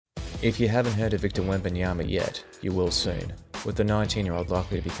If you haven't heard of Victor Wembanyama yet, you will soon, with the 19-year-old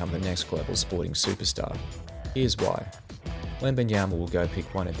likely to become the next global sporting superstar. Here's why. Wembanyama will go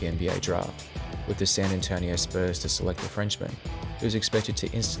pick 1 at the NBA draft, with the San Antonio Spurs to select the Frenchman, who is expected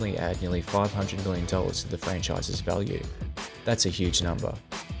to instantly add nearly $500 million to the franchise's value. That's a huge number,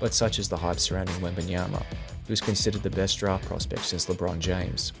 but such is the hype surrounding Wembanyama, who is considered the best draft prospect since LeBron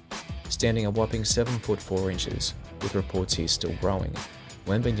James. Standing a whopping 7 foot 4 inches, with reports he is still growing,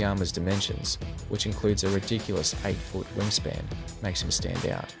 Wembanyama's dimensions, which includes a ridiculous 8-foot wingspan, makes him stand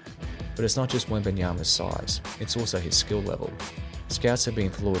out. But it's not just Wembanyama's size, it's also his skill level. Scouts have been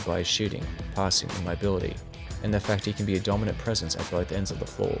floored by his shooting, passing and mobility, and the fact he can be a dominant presence at both ends of the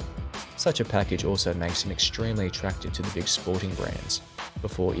floor. Such a package also makes him extremely attractive to the big sporting brands.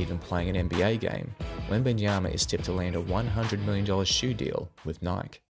 Before even playing an NBA game, Wembanyama is tipped to land a $100 million shoe deal with Nike.